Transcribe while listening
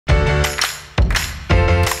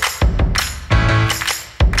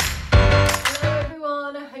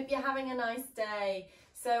you're having a nice day.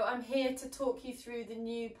 So I'm here to talk you through the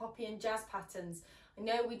new Poppy and Jazz patterns. I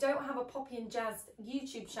know we don't have a Poppy and Jazz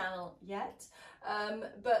YouTube channel yet,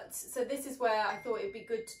 so this is where I thought it'd be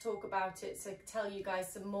good to talk about it, so tell you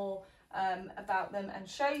guys some more about them and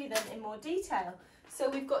show you them in more detail. So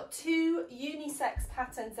we've got two unisex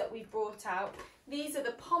patterns that we've brought out. These are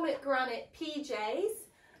the Pomegranate PJs,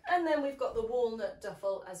 and then we've got the Walnut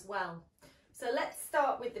Duffle as well. So let's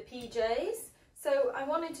start with the PJs. So I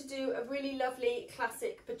wanted to do a really lovely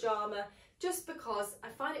classic pyjama just because I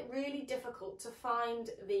find it really difficult to find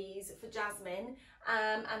these for Jasmine.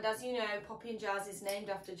 And as you know, Poppy and Jazz is named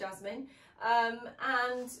after Jasmine.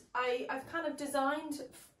 And I've kind of designed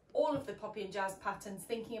all of the Poppy and Jazz patterns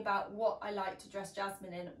thinking about what I like to dress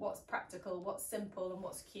Jasmine in, what's practical, what's simple and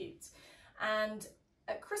what's cute. And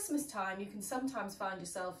at Christmas time, you can sometimes find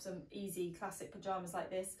yourself some easy classic pyjamas like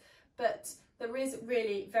this, but there is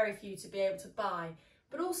really very few to be able to buy.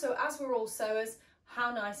 But also, as we're all sewers,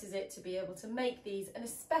 how nice is it to be able to make these, and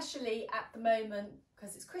especially at the moment,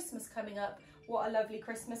 because it's Christmas coming up, what a lovely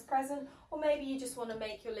Christmas present. Or maybe you just want to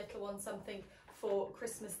make your little one something for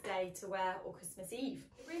Christmas Day to wear, or Christmas Eve.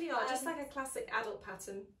 They really are just like a classic adult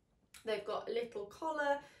pattern. They've got a little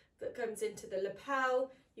collar that comes into the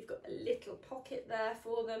lapel. You've got a little pocket there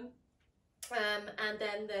for them. And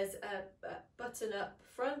then there's a button up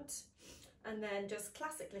front, and then just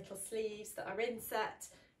classic little sleeves that are inset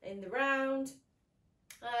in the round.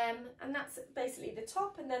 And that's basically the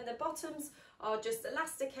top, and then the bottoms are just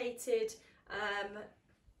elasticated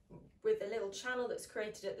with a little channel that's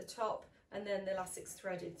created at the top, and then the elastic's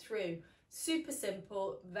threaded through. Super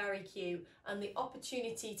simple, very cute, and the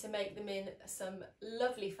opportunity to make them in some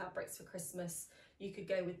lovely fabrics for Christmas. You could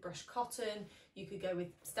go with brushed cotton, you could go with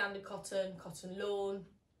standard cotton, cotton lawn,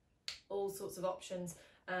 all sorts of options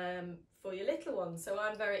for your little ones. So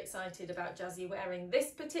I'm very excited about Jazzy wearing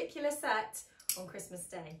this particular set on Christmas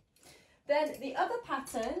Day. Then the other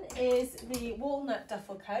pattern is the Walnut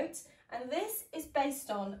Duffle coat, and this is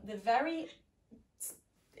based on the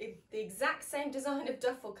exact same design of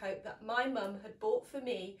duffle coat that my mum had bought for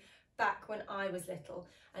me back when I was little,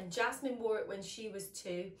 and Jasmine wore it when she was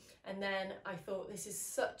 2, and then I thought, this is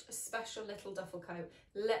such a special little duffle coat,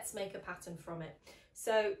 let's make a pattern from it.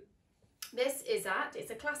 So this is it's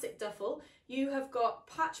a classic duffle. You have got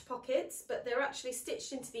patch pockets, but they're actually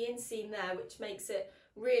stitched into the inseam there, which makes it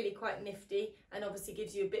really quite nifty, and obviously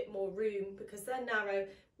gives you a bit more room because they're narrow.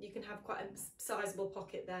 You can have quite a sizable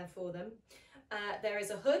pocket there for them. There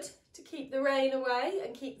is a hood to keep the rain away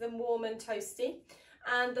and keep them warm and toasty.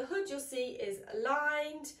 And the hood, you'll see, is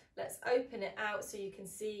lined. Let's open it out so you can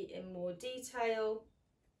see in more detail.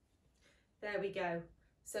 There we go.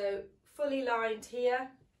 So fully lined here.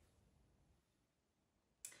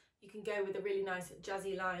 You can go with a really nice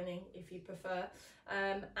jazzy lining if you prefer.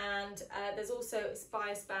 There's also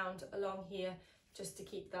bias bound along here just to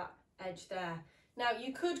keep that edge there. Now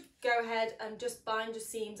you could go ahead and just bind your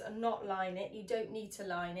seams and not line it. You don't need to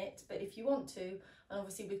line it, but if you want to, and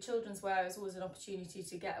obviously with children's wear it's always an opportunity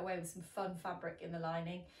to get away with some fun fabric in the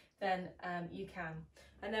lining, then you can.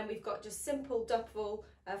 And then we've got just simple duffle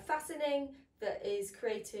fastening that is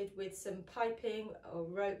created with some piping or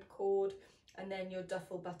rope cord, and then your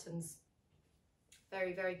duffle buttons.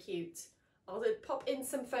 Very, very cute. I'll pop in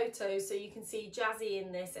some photos so you can see Jazzy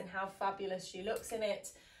in this and how fabulous she looks in it.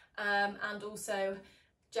 And also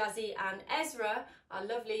Jazzy and Ezra, our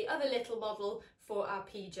lovely other little model for our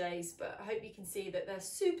PJs, but I hope you can see that they're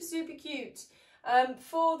super, super cute.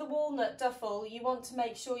 For the Walnut Duffle, you want to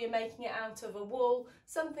make sure you're making it out of a wool.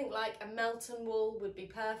 Something like a Melton wool would be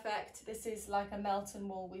perfect. This is like a Melton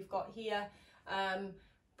wool we've got here.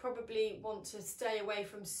 Probably want to stay away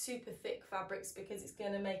from super thick fabrics because it's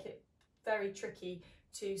going to make it very tricky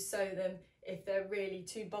to sew them if they're really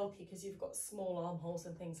too bulky, because you've got small armholes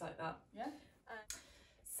and things like that. Yeah.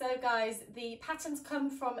 So guys, the patterns come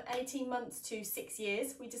from 18 months to 6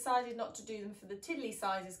 years. We decided not to do them for the tiddly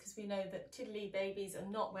sizes because we know that tiddly babies are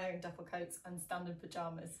not wearing duffle coats and standard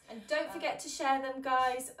pyjamas. And don't forget to share them,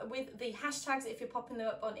 guys, with the hashtags if you're popping them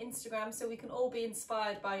up on Instagram, so we can all be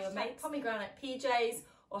inspired by your mates. Pomegranate PJs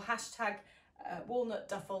or hashtag Walnut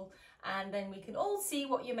Duffle, and then we can all see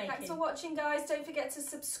what you're making. Thanks for watching, guys. Don't forget to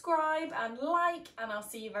subscribe and like, and I'll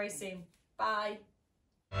see you very soon. Bye.